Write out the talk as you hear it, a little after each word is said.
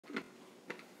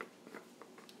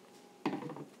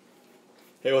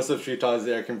Hey, what's up, Street Talks?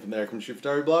 Eric from the Eric Street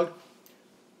Photography blog.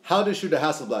 How to shoot a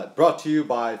Hasselblad, brought to you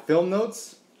by Film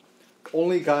Notes,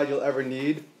 only guide you'll ever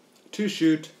need to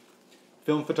shoot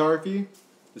film photography.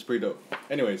 It's pretty dope.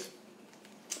 Anyways,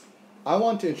 I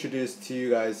want to introduce to you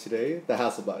guys today the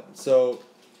Hasselblad. So,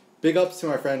 big ups to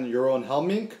my friend Jeroen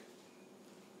Helmink.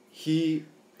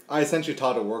 I essentially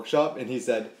taught a workshop, and he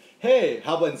said, "Hey,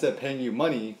 how about instead of paying you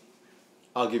money,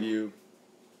 I'll give you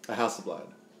a Hasselblad?"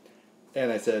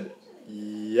 And I said,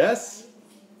 yes,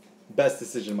 best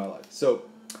decision of my life. So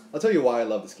I'll tell you why I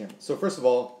love this camera. So first of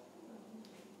all,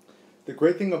 the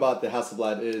great thing about the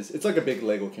Hasselblad is it's like a big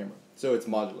Lego camera. So it's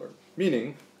modular,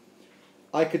 meaning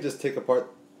I could just take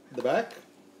apart the back.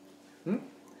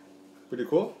 Pretty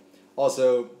cool.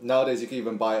 Also, nowadays you can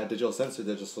even buy a digital sensor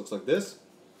that just looks like this.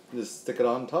 Just stick it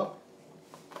on top.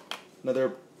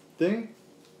 Another thing.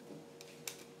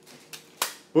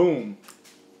 Boom.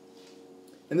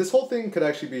 And this whole thing could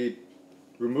actually be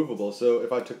removable. So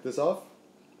if I took this off,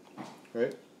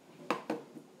 right,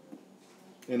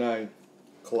 and I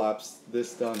collapse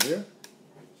this down here,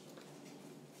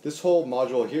 this whole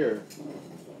module here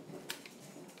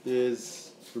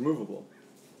is removable.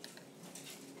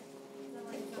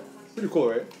 Pretty cool,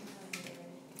 right?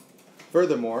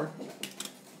 Furthermore,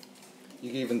 you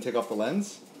can even take off the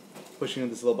lens, pushing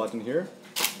this little button here.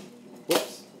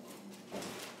 Whoops.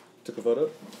 Took a photo.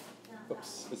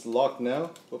 Oops, it's locked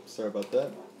now. Oops, sorry about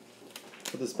that.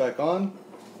 Put this back on.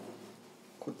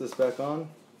 Put this back on.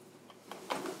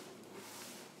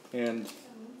 And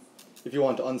if you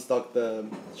want to unstuck the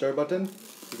shutter button,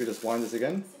 you could just wind this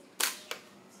again.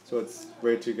 So it's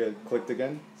ready to get clicked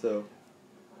again. So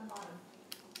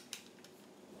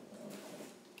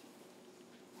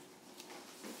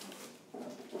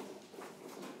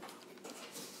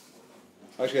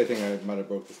actually, I think I might have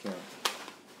broke this camera.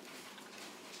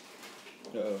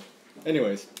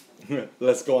 Anyways,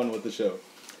 let's go on with the show.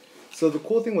 So the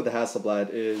cool thing with the Hasselblad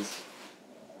is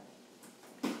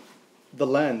the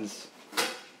lens.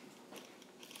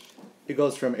 It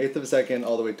goes from 1/8 of a second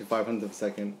all the way to 500th of a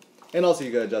second. And also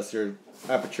you can adjust your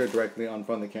aperture directly on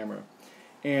front of the camera.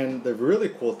 And the really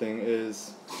cool thing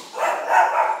is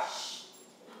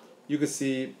you can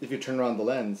see if you turn around the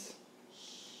lens,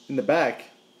 in the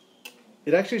back,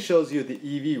 it actually shows you the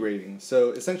EV rating.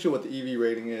 So essentially what the EV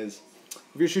rating is,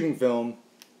 if you're shooting film,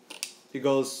 it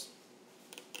goes,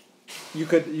 you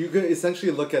could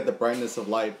essentially look at the brightness of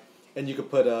light and you could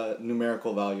put a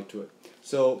numerical value to it.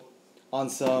 So on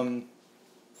some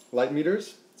light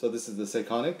meters, so this is the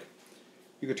Seikonic,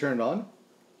 you could turn it on.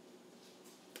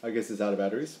 I guess it's out of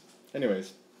batteries.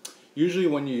 Anyways, usually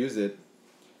when you use it,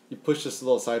 you push this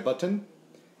little side button,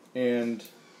 and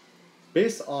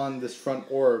based on this front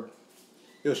orb,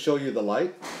 it'll show you the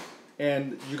light,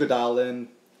 and you could dial in,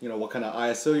 you know, what kind of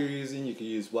ISO you're using. You can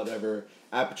use whatever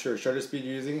aperture or shutter speed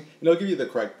you're using, and it'll give you the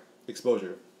correct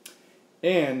exposure.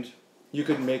 And you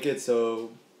could make it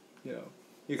so, you know,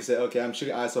 you could say, okay, I'm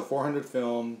shooting ISO 400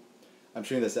 film, I'm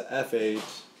shooting this at f8,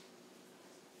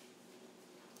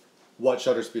 what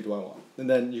shutter speed do I want? And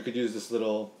then you could use this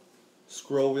little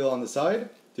scroll wheel on the side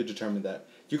to determine that.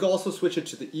 You can also switch it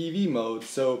to the EV mode,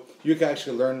 so you can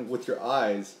actually learn with your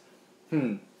eyes,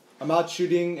 I'm out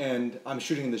shooting and I'm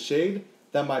shooting in the shade,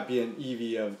 that might be an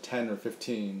EV of 10 or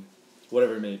 15,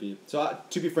 whatever it may be. So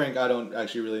to be frank, I don't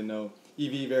actually really know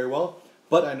EV very well,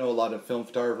 but I know a lot of film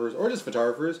photographers or just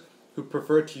photographers who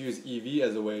prefer to use EV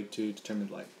as a way to determine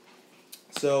light.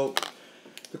 So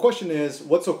the question is,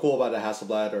 what's so cool about a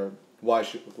Hasselblad, or why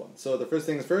shoot with one? So the first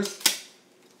things first,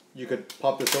 you could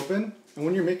pop this open, and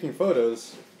when you're making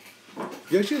photos,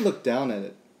 you actually look down at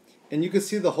it, and you can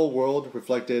see the whole world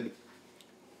reflected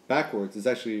backwards. It's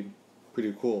actually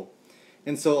pretty cool.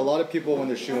 And so a lot of people, when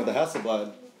they're shooting with a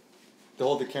Hasselblad, they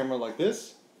hold the camera like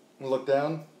this and look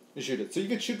down and shoot it. So you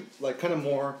can shoot like kind of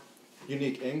more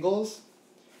unique angles.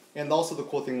 And also the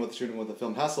cool thing with shooting with a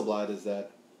film Hasselblad is that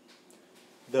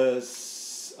the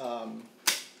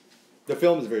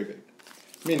film is very big.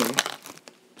 Meaning,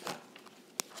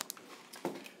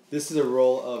 this is a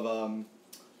roll of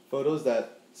photos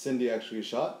that Cindy actually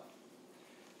shot.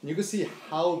 And you can see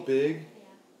how big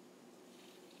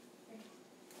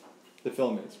the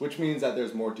film is, which means that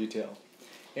there's more detail.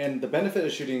 And the benefit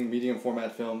of shooting medium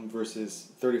format film versus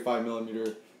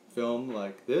 35mm film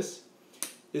like this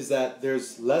is that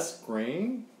there's less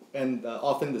grain, and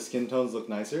often the skin tones look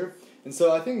nicer. And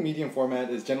so I think medium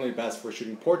format is generally best for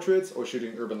shooting portraits or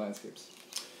shooting urban landscapes.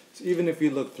 So even if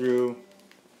you look through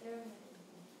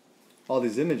all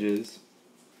these images,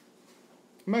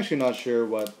 I'm actually not sure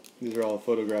what these are all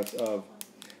photographs of,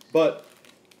 but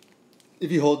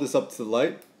if you hold this up to the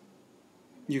light,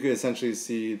 you can essentially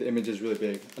see the image is really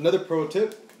big. Another pro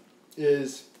tip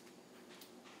is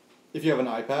if you have an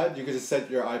iPad, you can just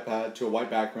set your iPad to a white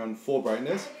background, full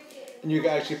brightness, and you can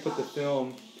actually put the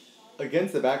film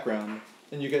against the background,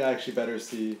 and you can actually better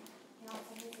see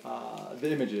the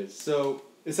images. So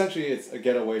essentially it's a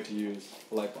getaway to use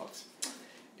a light box.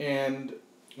 And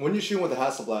when you're shooting with a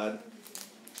Hasselblad,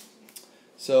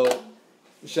 so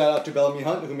shout out to Bellamy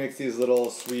Hunt who makes these little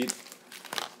sweet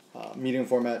medium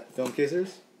format film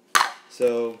casers.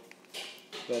 So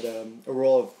got a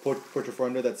roll of Portrait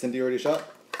 400 that Cindy already shot.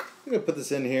 I'm going to put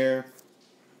this in here,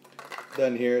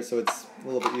 then here, so it's a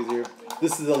little bit easier.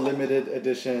 This is a limited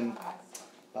edition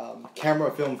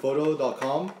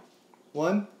camerafilmphoto.com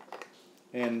one,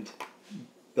 and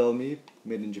Bellamy,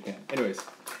 made in Japan. Anyways,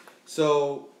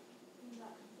 so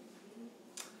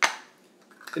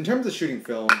in terms of shooting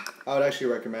film, I would actually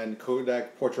recommend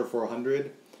Kodak Portrait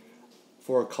 400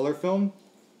 for color film.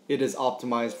 It is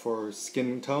optimized for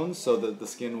skin tones, so that the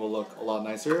skin will look a lot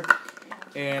nicer.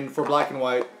 And for black and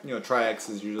white, Tri-X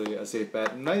is usually a safe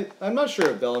bet. And I'm not sure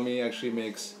if Bellamy actually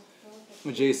makes a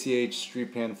JCH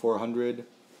Street Pan 400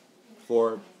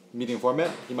 for medium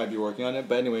format. He might be working on it.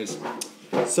 But anyways,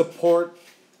 support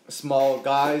small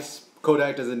guys.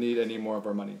 Kodak doesn't need any more of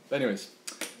our money. But anyways,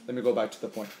 let me go back to the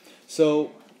point.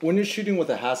 So when you're shooting with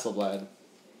a Hasselblad,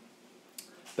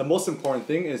 the most important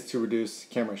thing is to reduce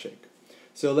camera shake.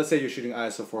 So let's say you're shooting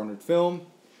ISO 400 film.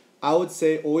 I would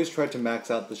say always try to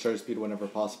max out the shutter speed whenever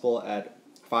possible at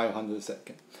 500 a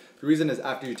second. The reason is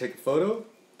after you take a photo,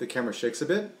 the camera shakes a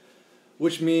bit,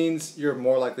 which means you're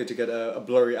more likely to get a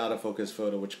blurry out of focus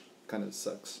photo, which kind of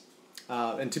sucks.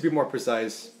 And to be more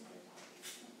precise,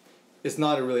 it's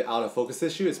not a really out of focus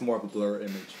issue, it's more of a blur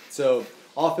image. So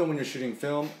often when you're shooting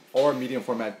film or medium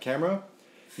format camera,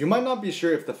 you might not be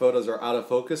sure if the photos are out of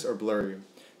focus or blurry.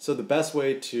 So the best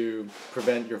way to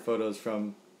prevent your photos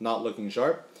from not looking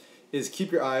sharp is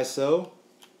keep your ISO,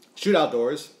 shoot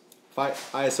outdoors,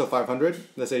 ISO 500,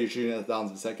 let's say you're shooting at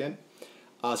 1,000 a second.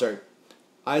 ISO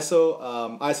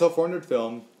 400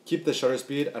 film, keep the shutter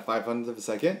speed at 500 of a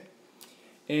second,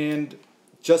 and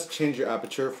just change your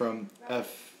aperture from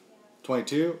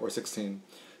f22 or 16.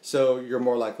 So you're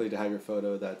more likely to have your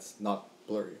photo that's not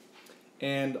blurry.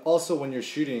 And also when you're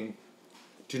shooting,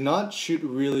 do not shoot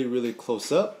really, really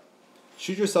close up.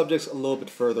 Shoot your subjects a little bit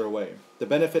further away. The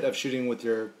benefit of shooting with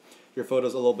your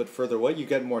photos a little bit further away, you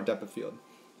get more depth of field.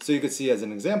 So you could see as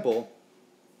an example,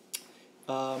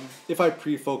 if I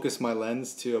pre-focus my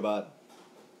lens to about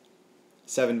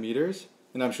 7 meters,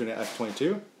 and I'm shooting at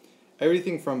f22,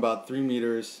 everything from about 3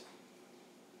 meters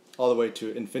all the way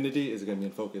to infinity is going to be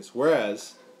in focus.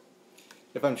 Whereas,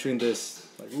 if I'm shooting this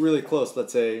like really close,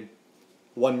 let's say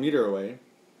 1 meter away,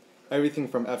 everything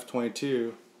from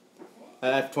f22,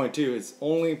 at f22 it's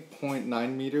only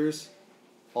 0.9 meters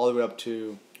all the way up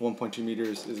to 1.2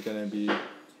 meters is going to be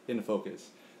in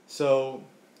focus. So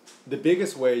the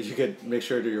biggest way you could make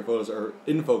sure that your photos are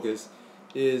in focus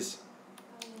is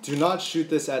do not shoot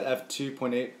this at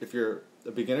f2.8 if you're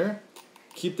a beginner.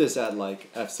 Keep this at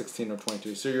like f16 or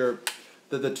 22. So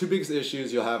the two biggest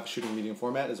issues you'll have shooting medium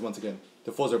format is, once again,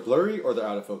 the photos are blurry or they're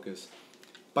out of focus.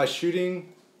 By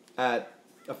shooting at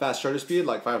a fast shutter speed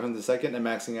like 500 a second and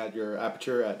maxing out your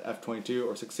aperture at f22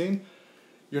 or 16,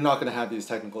 you're not going to have these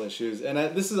technical issues. And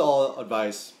this is all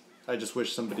advice I just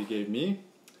wish somebody gave me.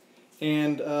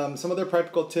 And some other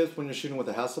practical tips when you're shooting with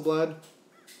a Hasselblad.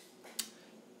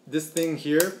 This thing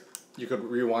here, you could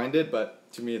rewind it,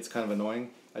 but to me it's kind of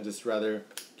annoying. I just rather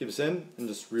keep this in and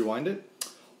just rewind it.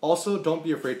 Also, don't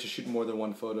be afraid to shoot more than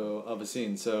one photo of a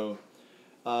scene. So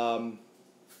on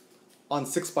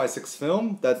 6x6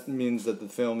 film, that means that the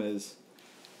film is,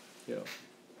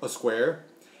 a square.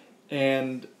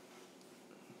 And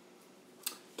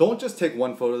don't just take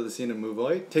one photo of the scene and move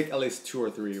away. Take at least 2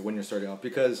 or 3 when you're starting off,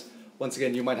 because once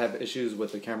again, you might have issues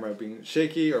with the camera being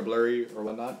shaky or blurry or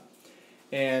whatnot.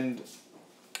 And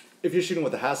if you're shooting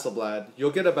with a Hasselblad, you'll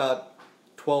get about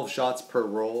 12 shots per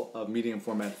roll of medium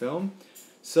format film.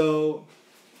 So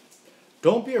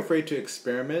don't be afraid to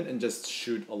experiment and just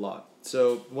shoot a lot.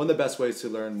 So one of the best ways to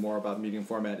learn more about medium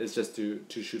format is just to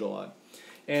shoot a lot.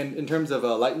 And in terms of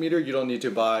a light meter, you don't need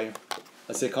to buy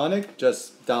a Seikonic.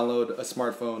 Just download a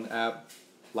smartphone app,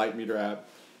 light meter app,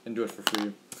 and do it for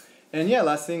free. And yeah,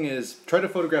 last thing is try to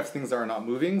photograph things that are not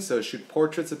moving. So shoot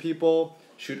portraits of people,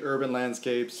 shoot urban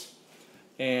landscapes,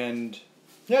 and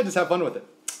yeah, just have fun with it.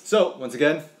 So once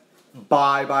again,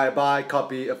 buy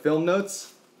copy of film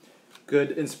notes.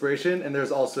 Good inspiration. And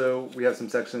there's also, we have some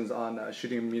sections on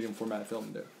shooting medium format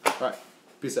film there. All right,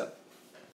 peace out.